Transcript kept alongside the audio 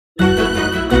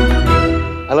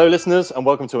Hello, listeners, and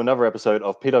welcome to another episode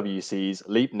of PwC's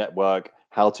Leap Network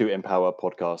How to Empower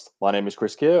podcast. My name is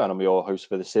Chris Keogh, and I'm your host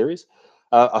for this series.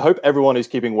 I hope everyone is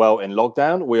keeping well in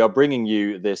lockdown. We are bringing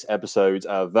you this episode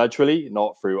virtually,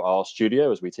 not through our studio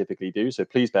as we typically do. So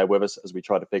please bear with us as we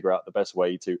try to figure out the best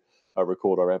way to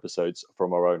record our episodes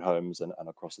from our own homes and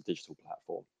across the digital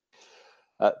platform.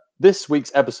 This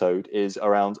week's episode is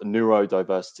around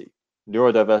neurodiversity.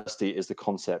 Neurodiversity is the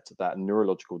concept that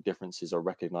neurological differences are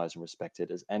recognized and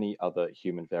respected as any other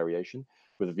human variation,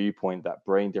 with a viewpoint that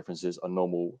brain differences are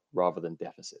normal rather than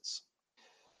deficits.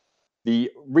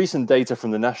 The recent data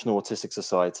from the National Autistic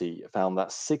Society found that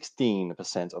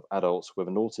 16% of adults with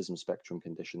an autism spectrum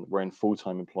condition were in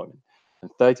full-time employment, and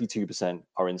 32%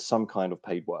 are in some kind of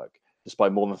paid work,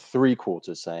 despite more than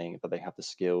 3/4 saying that they have the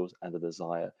skills and the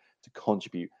desire to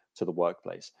contribute to the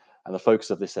workplace. And the focus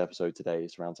of this episode today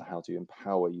is around how to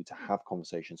empower you to have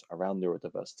conversations around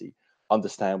neurodiversity,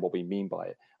 understand what we mean by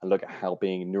it, and look at how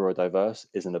being neurodiverse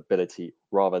is an ability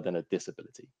rather than a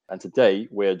disability. And today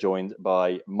we're joined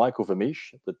by Michael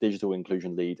Vermeersch, the digital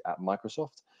inclusion lead at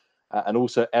Microsoft, and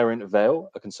also Aeron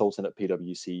Vale, a consultant at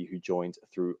PwC who joined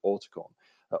through Auticon.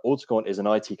 Auticon is an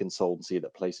IT consultancy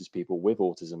that places people with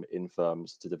autism in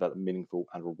firms to develop meaningful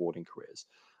and rewarding careers.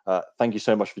 Thank you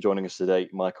so much for joining us today,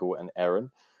 Michael and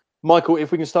Aeron. Michael,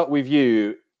 if we can start with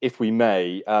you, if we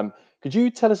may, could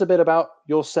you tell us a bit about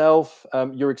yourself,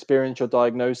 your experience, your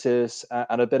diagnosis,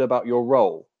 and a bit about your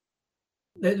role?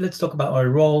 Let's talk about my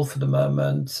role for the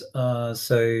moment. I'm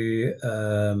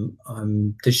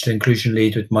digital inclusion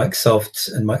lead with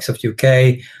Microsoft and Microsoft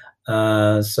UK.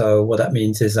 So what that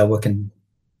means is I work in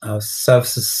our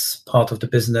services part of the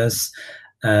business,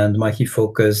 and my key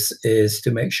focus is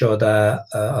to make sure that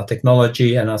our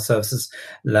technology and our services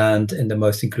land in the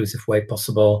most inclusive way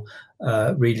possible,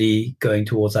 really going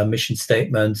towards our mission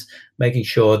statement, making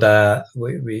sure that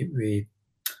we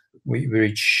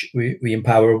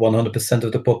empower 100%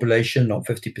 of the population, not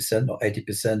 50%, not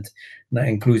 80%, and that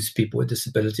includes people with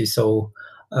disabilities. So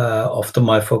often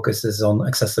my focus is on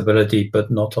accessibility,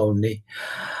 but not only.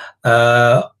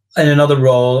 In another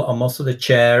role, I'm also the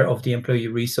chair of the employee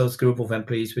resource group of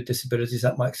employees with disabilities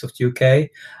at Microsoft UK,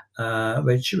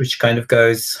 which kind of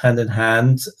goes hand in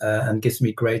hand and gives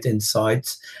me great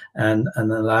insights and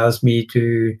allows me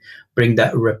to bring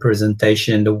that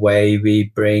representation in the way we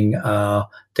bring our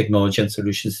technology and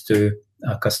solutions to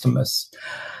our customers.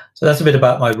 So that's a bit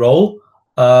about my role.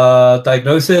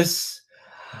 Diagnosis.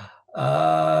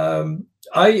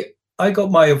 I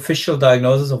got my official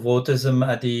diagnosis of autism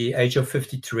at the age of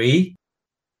 53.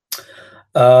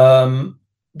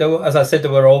 As I said, there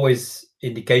were always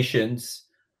indications.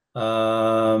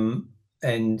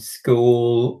 In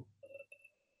school,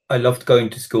 I loved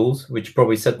going to schools, which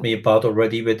probably set me apart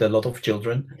already with a lot of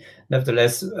children.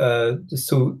 Nevertheless,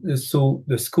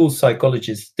 the school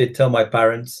psychologist did tell my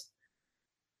parents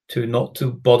not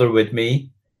to bother with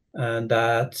me, and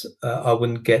that I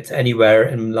wouldn't get anywhere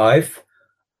in life.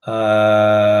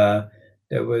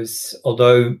 There was,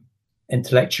 although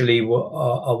intellectually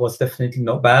I was definitely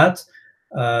not bad,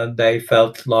 they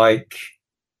felt like,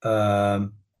 the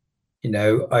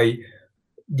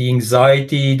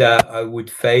anxiety that I would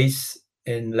face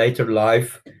in later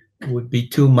life would be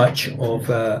too much of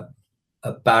a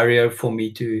barrier for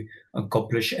me to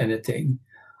accomplish anything.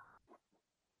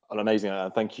 Well, amazing.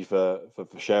 Thank you for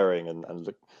sharing and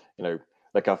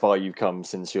look how far you've come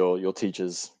since your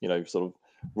teachers, sort of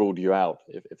ruled you out,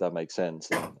 if that makes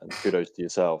sense, and kudos to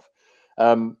yourself.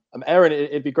 Aeron,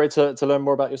 it'd be great to learn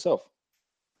more about yourself.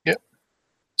 Yeah.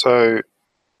 So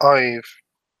I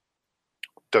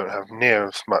don't have near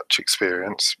as much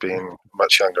experience being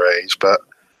much younger age, but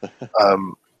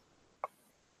I've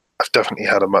definitely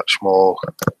had a much more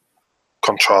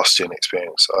contrasting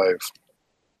experience.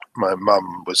 My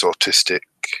mum was autistic,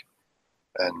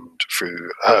 and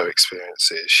through her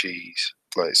experiences, she's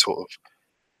like sort of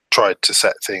tried to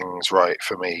set things right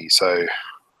for me. So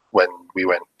when we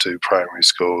went to primary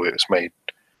school, it was made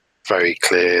very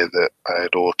clear that I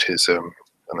had autism,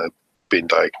 and I'd been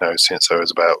diagnosed since I was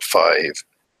about 5.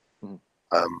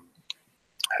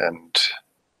 And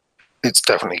it's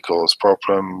definitely caused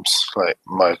problems. Like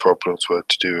my problems were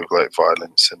to do with like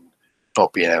violence and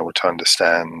not being able to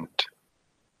understand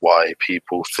why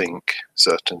people think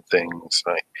certain things.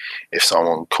 Like if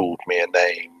someone called me a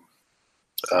name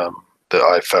that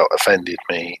I felt offended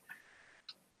me,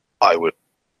 I would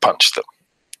punch them.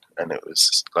 And it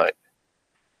was like,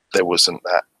 there wasn't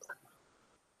that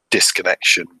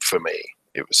disconnection for me.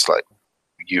 It was like,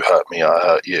 you hurt me, I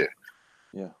hurt you.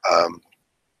 Yeah.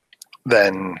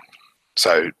 Then,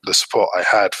 so the support I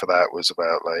had for that was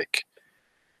about like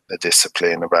the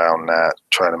discipline around that,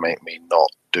 trying to make me not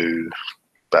do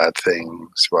bad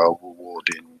things while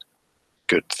rewarding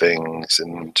good things,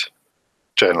 and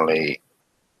generally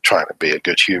trying to be a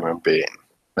good human being.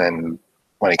 Then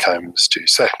when it comes to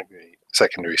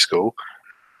secondary school,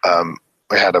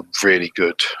 we had a really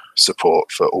good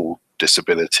support for all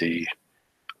disability.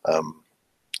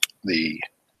 The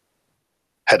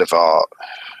head of art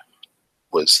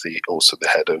was also the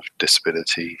head of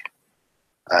disability,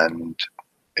 and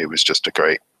it was just a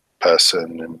great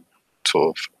person, and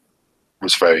sort of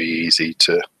was very easy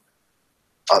to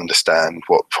understand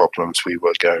what problems we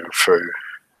were going through,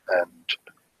 and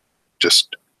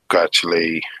just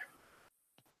gradually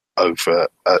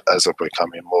as I'm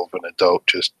becoming more of an adult,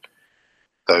 just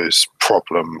those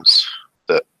problems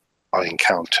that I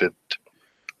encountered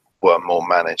were more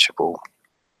manageable,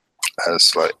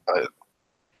 as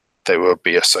they would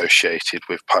be associated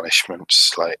with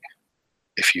punishments, like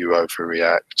if you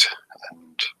overreact,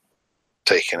 and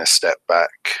taking a step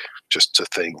back just to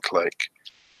think, like,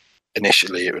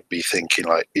 initially it would be thinking,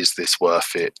 like, is this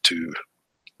worth it to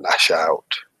lash out?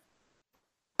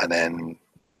 And then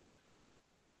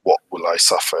what will I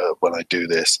suffer when I do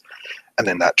this? And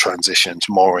then that transitions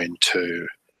more into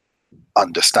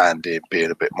understanding,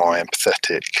 being a bit more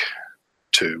empathetic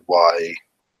to why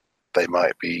they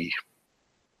might be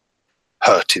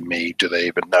hurting me. Do they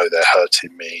even know they're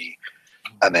hurting me?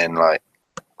 And then, like,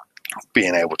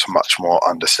 being able to much more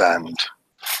understand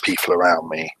people around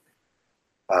me,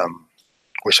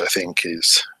 which I think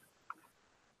is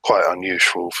quite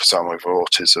unusual for someone with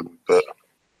autism, but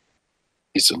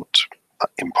isn't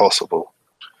impossible.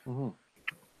 Mm-hmm.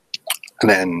 And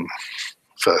then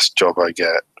first job I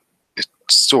get,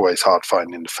 it's always hard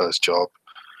finding the first job,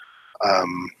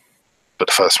 but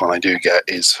the first one I do get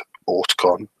is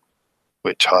Autocon,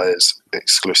 which hires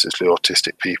exclusively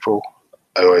autistic people.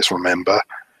 I always remember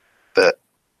that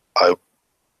I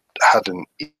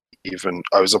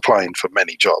was applying for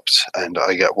many jobs, and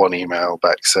I get one email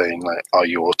back saying, like, are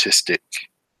you autistic?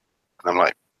 And I'm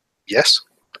like, yes.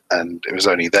 And it was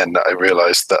only then that I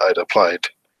realized that I'd applied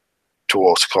to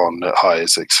Autocon that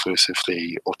hires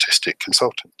exclusively autistic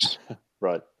consultants.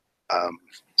 Right.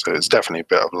 So it's definitely a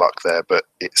bit of luck there, but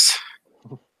it's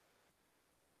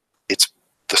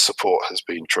the support has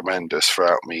been tremendous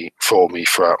for me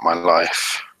throughout my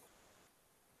life,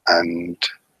 and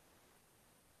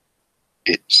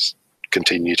it's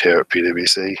continued here at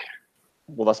PwC.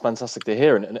 Well, that's fantastic to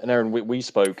hear. And Aeron, we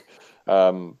spoke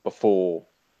before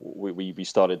we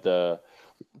started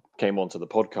came onto the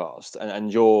podcast,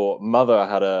 and your mother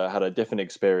had a different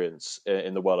experience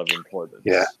in the world of employment.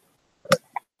 Yeah.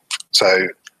 So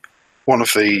one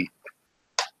of the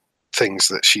things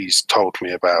that she's told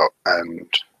me about and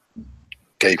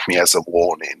gave me as a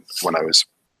warning when I was,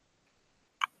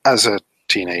 as a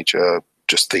teenager,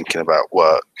 just thinking about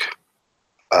work,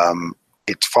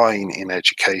 it's fine in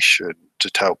education to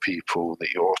tell people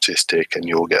that you're autistic and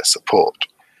you'll get support.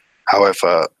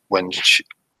 However, when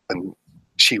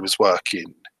she was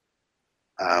working,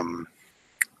 a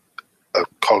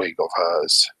colleague of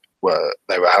hers, where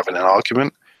they were having an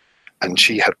argument, and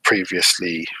she had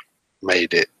previously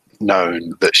made it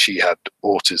known that she had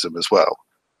autism as well.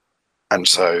 And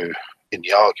so in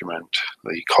the argument,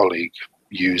 the colleague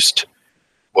used,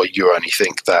 well, you only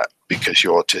think that because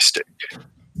you're autistic.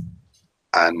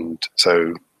 And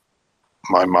so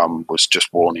my mum was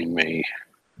just warning me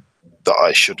that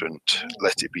I shouldn't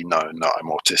let it be known that I'm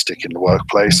autistic in the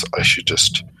workplace. I should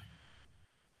just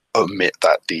omit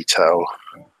that detail,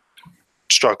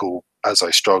 struggle as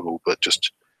I struggle, but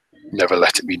just never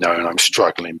let it be known I'm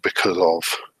struggling because of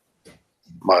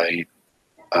my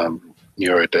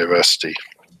neurodiversity.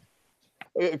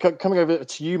 Coming over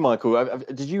to you, Michael,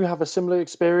 did you have a similar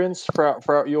experience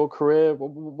throughout your career?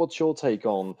 What's your take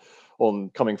on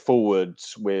coming forward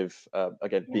with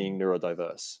again being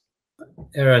neurodiverse?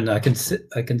 Aeron, I can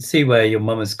see where your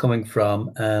mum is coming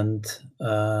from, and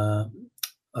I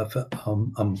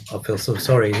feel so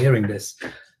sorry hearing this.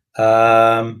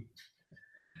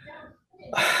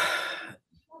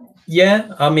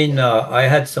 Yeah, I mean, I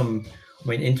had some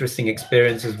interesting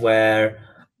experiences where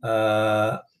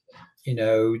there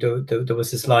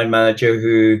was this line manager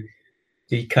who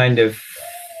he kind of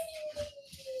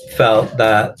felt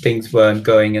that things weren't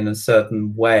going in a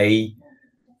certain way,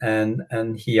 and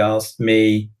he asked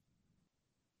me,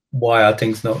 why are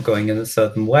things not going in a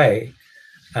certain way?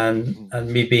 And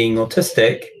me being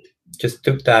autistic just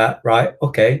took that, right,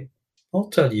 okay, I'll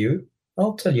tell you,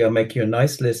 I'll make you a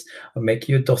nice list, I'll make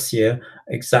you a dossier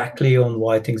exactly on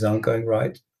why things aren't going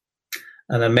right.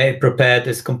 And I prepared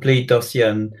this complete dossier,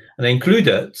 and I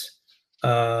included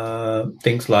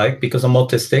things like, because I'm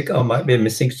autistic, I might be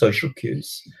missing social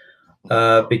cues.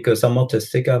 because I'm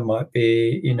autistic. I might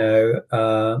be,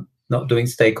 not doing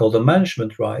stakeholder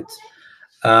management right.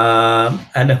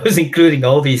 And I was including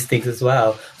all these things as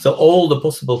well. So all the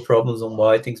possible problems on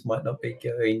why things might not be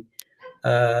going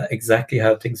exactly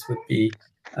how things would be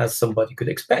as somebody could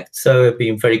expect. So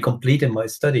being very complete in my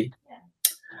study.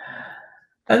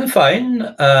 And fine.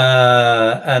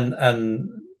 And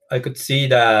I could see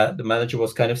that the manager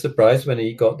was kind of surprised when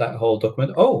he got that whole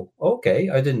document. Oh, okay,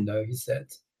 I didn't know, he said.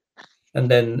 And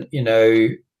then,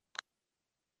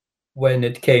 when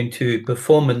it came to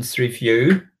performance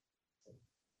review,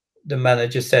 the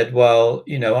manager said, well,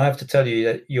 I have to tell you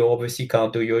that you obviously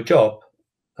can't do your job.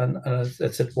 And I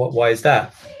said, why is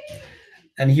that?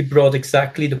 And he brought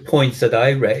exactly the points that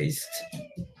I raised,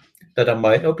 that I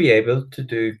might not be able to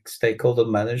do stakeholder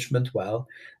management well,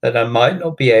 that I might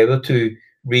not be able to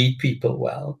read people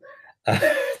well,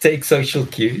 take social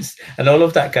cues, and all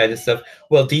of that kind of stuff.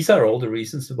 Well, these are all the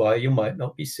reasons why you might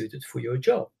not be suited for your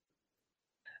job.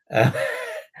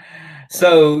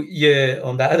 So, yeah,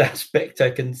 on that aspect,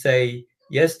 I can say,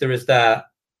 yes, there is that.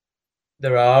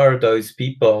 There are those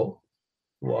people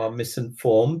who are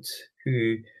misinformed,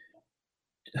 who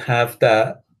have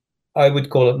that, I would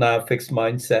call it now, fixed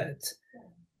mindset.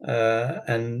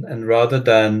 And rather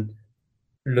than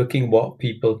looking what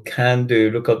people can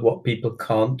do, look at what people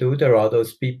can't do. There are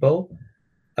those people.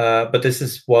 But this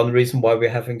is one reason why we're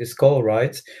having this call,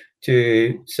 right?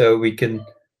 So we can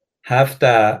have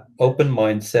that open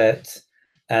mindset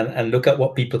and look at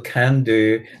what people can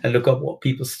do and look at what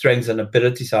people's strengths and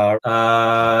abilities are.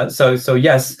 So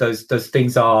yes, those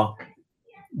things are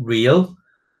real.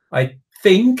 I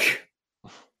think,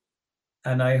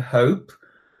 and I hope,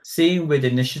 seeing with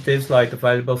initiatives like the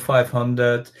Valuable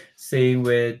 500, seeing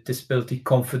with Disability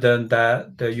Confident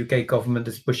that the UK government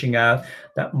is pushing out,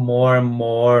 that more and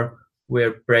more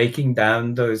we're breaking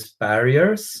down those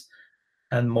barriers,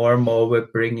 and more we're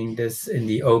bringing this in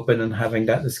the open and having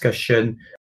that discussion.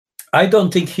 I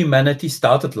don't think humanity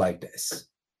started like this.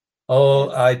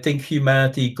 I think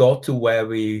humanity got to where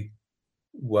we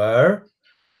were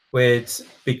with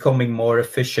becoming more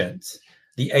efficient,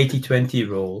 the 80-20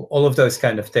 rule, all of those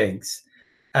kind of things.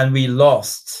 And we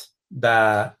lost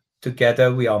that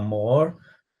together we are more,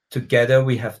 together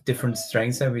we have different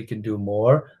strengths and we can do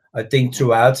more. I think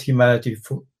throughout humanity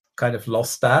kind of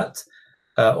lost that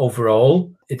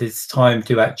overall. It is time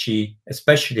to actually,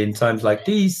 especially in times like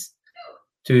these,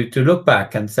 to look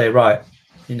back and say, right,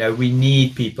 we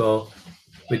need people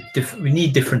with we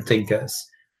need different thinkers.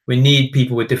 We need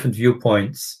people with different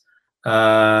viewpoints.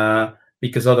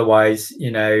 Because otherwise,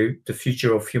 the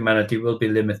future of humanity will be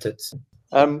limited.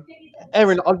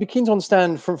 Aeron, I'd be keen to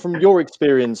understand from your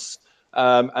experience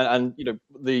and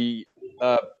the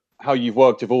how you've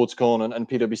worked with Auticon and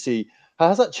PwC. How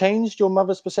has that changed your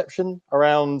mother's perception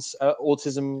around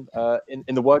autism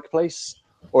in the workplace,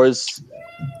 or does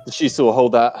she still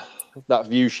hold that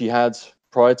view she had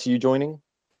prior to you joining?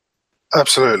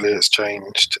 Absolutely, it's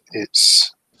changed.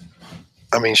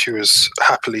 She was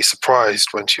happily surprised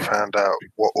when she found out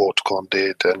what Auticon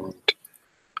did, and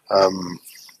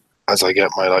as I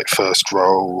get my first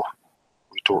role,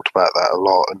 we talked about that a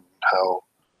lot, and how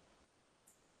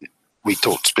we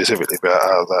talked specifically about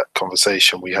how that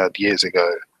conversation we had years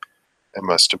ago, it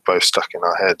must have both stuck in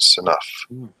our heads enough.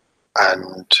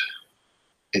 And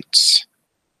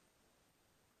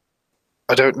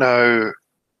I don't know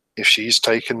if she's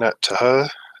taken that to her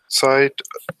side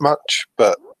much,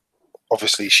 but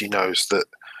obviously she knows that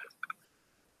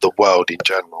the world in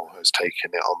general has taken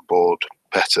it on board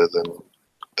better than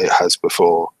it has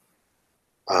before.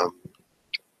 I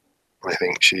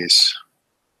think she's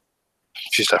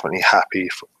definitely happy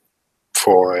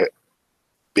for it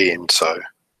being so.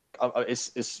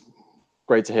 It's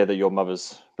great to hear that your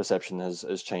mother's perception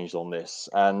has changed on this,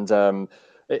 and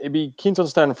it'd be keen to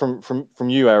understand from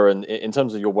you, Aeron, in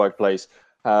terms of your workplace,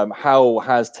 how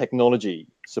has technology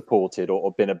supported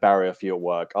or been a barrier for your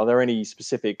work? Are there any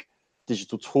specific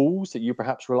digital tools that you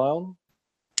perhaps rely on?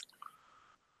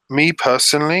 Me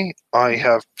personally, I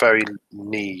have very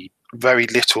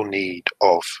little need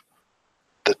of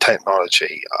the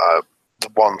technology. The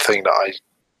one thing that I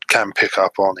can pick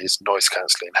up on is noise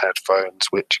cancelling headphones,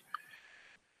 which,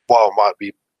 while might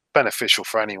be beneficial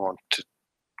for anyone to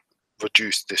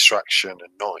reduce distraction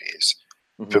and noise,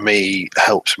 for me,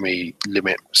 helps me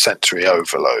limit sensory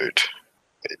overload,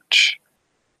 which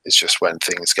is just when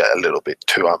things get a little bit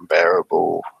too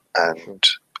unbearable and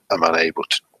I'm unable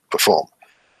to perform.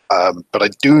 But I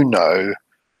do know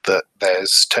that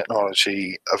there's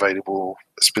technology available,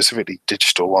 specifically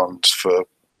digital ones, for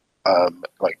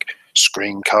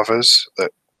screen covers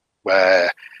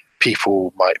where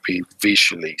people might be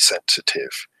visually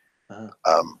sensitive.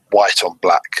 White on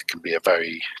black can be a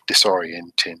very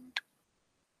disorienting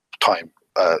time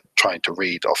trying to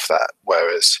read off that,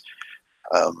 whereas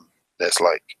there's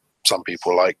like some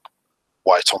people like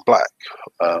white on black,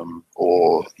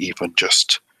 or even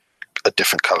just a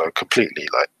different color completely.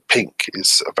 Like pink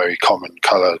is a very common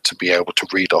color to be able to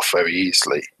read off very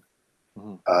easily.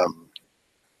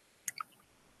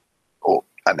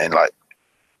 And then like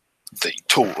the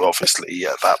tool obviously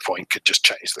at that point could just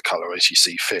change the color as you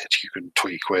see fit. You can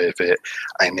tweak with it,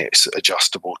 and it's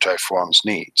adjustable to everyone's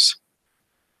needs.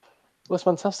 Well, that's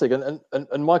fantastic.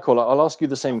 And Michael, I'll ask you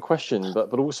the same question,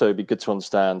 but also it'd be good to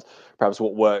understand perhaps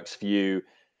what works for you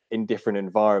in different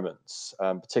environments,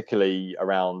 particularly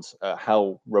around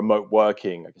how remote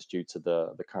working, I guess due to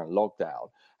the current lockdown,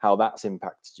 how that's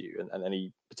impacted you, and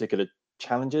any particular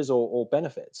challenges or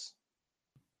benefits.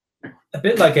 A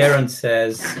bit like Aeron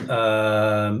says,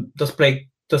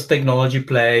 does technology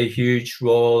play a huge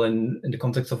role in the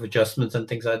context of adjustments and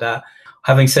things like that?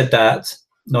 Having said that,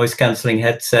 noise cancelling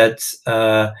headsets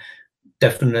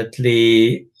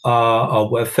definitely are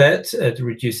worth it. It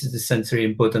reduces the sensory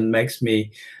input and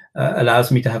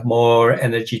allows me to have more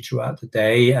energy throughout the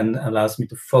day and allows me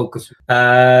to focus.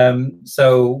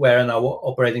 So where in our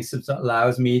operating system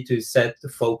allows me to set the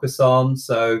focus on,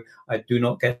 so I do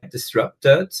not get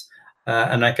disrupted.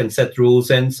 And I can set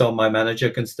rules in so my manager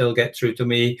can still get through to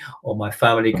me, or my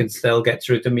family can still get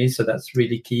through to me. So that's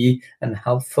really key and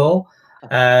helpful.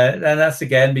 And that's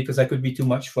again because I could be too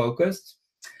much focused.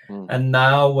 And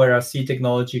now where I see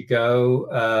technology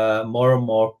go, more and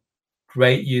more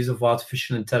great use of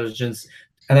artificial intelligence.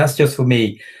 And that's just for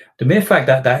me. The mere fact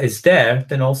that that is there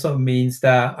then also means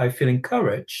that I feel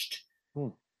encouraged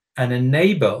and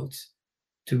enabled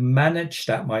to manage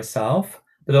that myself,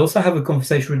 but also have a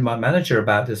conversation with my manager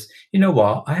about this. You know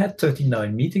what? I had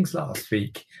 39 meetings last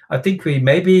week. I think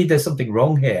maybe there's something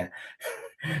wrong here.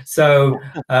 So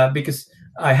because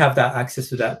I have that access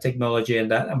to that technology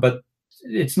and that, but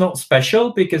it's not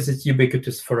special because it's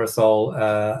ubiquitous for us all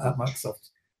at Microsoft.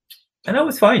 And that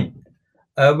was fine.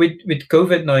 With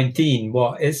COVID-19,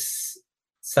 what is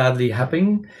sadly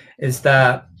happening is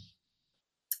that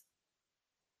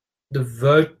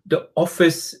the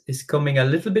office is coming a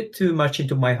little bit too much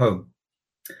into my home.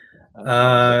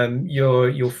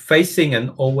 You're facing an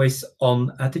always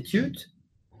on attitude.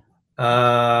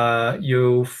 They're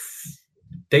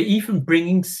even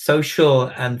bringing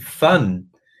social and fun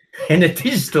in a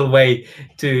digital way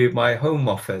to my home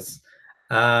office.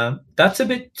 That's a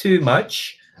bit too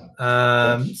much.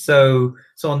 So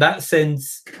in that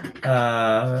sense,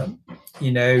 I'd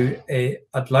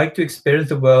like to experience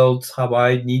the world how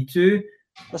I need to.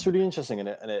 That's really interesting, and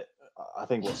I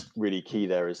think what's really key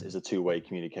there is a two-way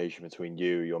communication between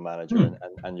you, your manager,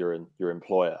 and your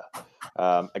employer.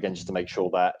 Again, just to make sure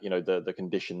that the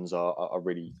conditions are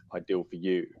really ideal for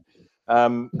you.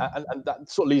 And that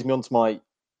sort of leads me on to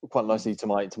quite nicely to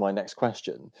my next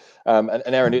question. And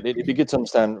Aeron, it'd be good to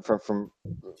understand from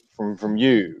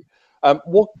you.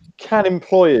 What can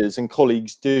employers and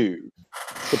colleagues do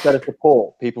to better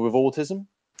support people with autism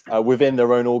within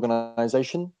their own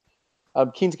organisation?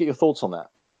 I'm keen to get your thoughts on that.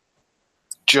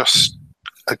 Just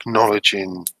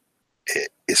acknowledging it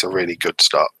is a really good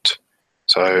start.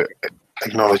 So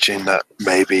acknowledging that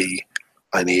maybe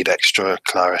I need extra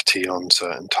clarity on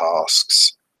certain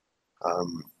tasks,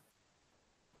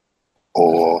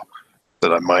 or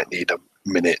that I might need a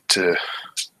minute to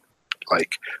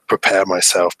prepare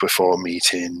myself before a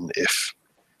meeting if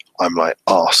I'm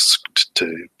asked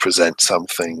to present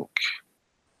something,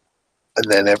 and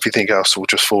then everything else will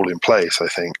just fall in place. I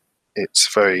think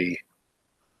it's very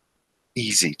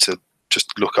easy to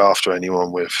just look after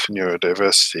anyone with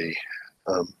neurodiversity.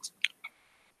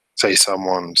 Say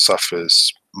someone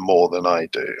suffers more than I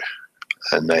do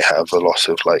and they have a lot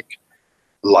of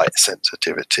light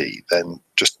sensitivity, then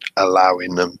just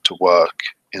allowing them to work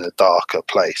in a darker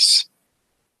place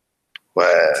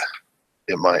where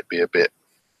it might be a bit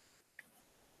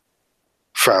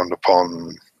frowned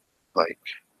upon.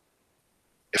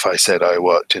 If I said I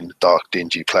worked in a dark,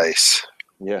 dingy place,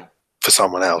 for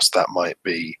someone else that might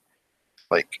be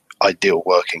ideal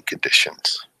working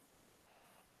conditions.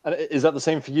 And is that the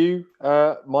same for you,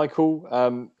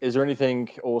 Michael? Is there anything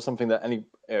or something that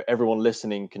everyone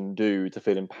listening can do to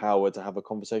feel empowered to have a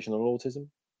conversation on autism?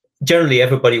 Generally,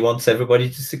 everybody wants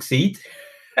everybody to succeed.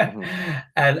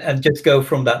 and just go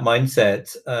from that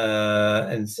mindset,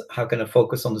 and how can I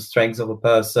focus on the strengths of a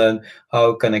person?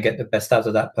 How can I get the best out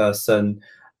of that person?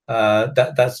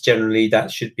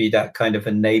 That should be that kind of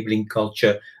enabling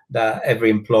culture that every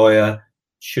employer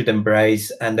should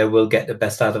embrace, and they will get the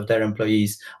best out of their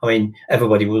employees. I mean,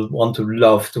 everybody will want to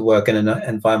love to work in an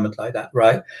environment like that,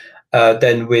 right?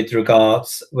 Then with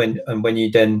regards, when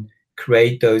you then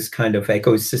create those kind of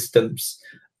ecosystems,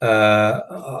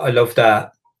 I love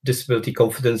that disability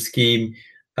confidence scheme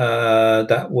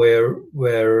that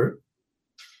we're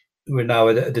now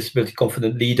a disability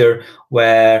confident leader,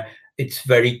 where it's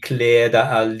very clear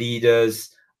that our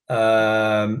leaders,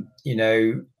 you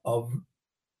know, of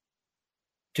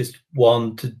just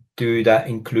want to do that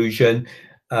inclusion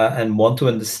and want to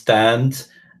understand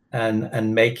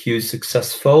and make you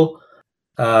successful.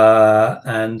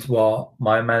 And what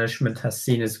my management has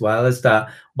seen as well is that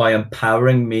by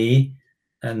empowering me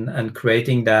and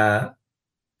creating that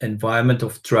environment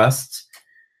of trust,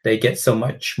 they get so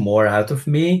much more out of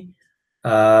me.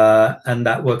 And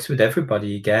that works with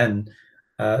everybody again.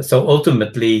 So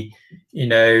ultimately, you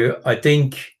know,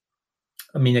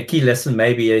 I mean, a key lesson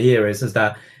maybe here is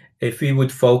that if we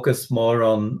would focus more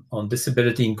on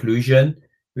disability inclusion,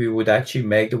 we would actually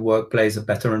make the workplace a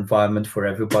better environment for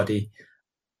everybody.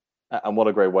 And what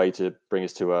a great way to bring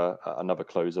us to another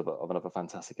close of another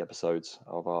fantastic episode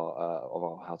of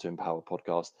our How to Empower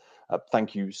podcast.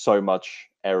 Thank you so much,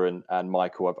 Aeron and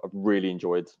Michael. I've really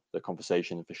enjoyed the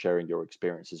conversation and for sharing your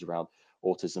experiences around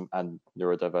autism and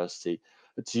neurodiversity.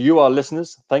 To you, our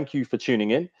listeners, thank you for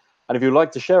tuning in. And if you'd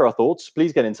like to share our thoughts,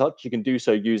 please get in touch. You can do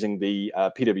so using the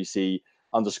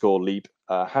PwC_Leap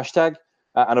hashtag.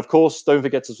 And of course, don't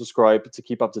forget to subscribe to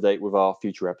keep up to date with our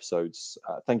future episodes.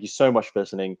 Thank you so much for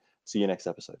listening. See you next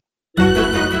episode.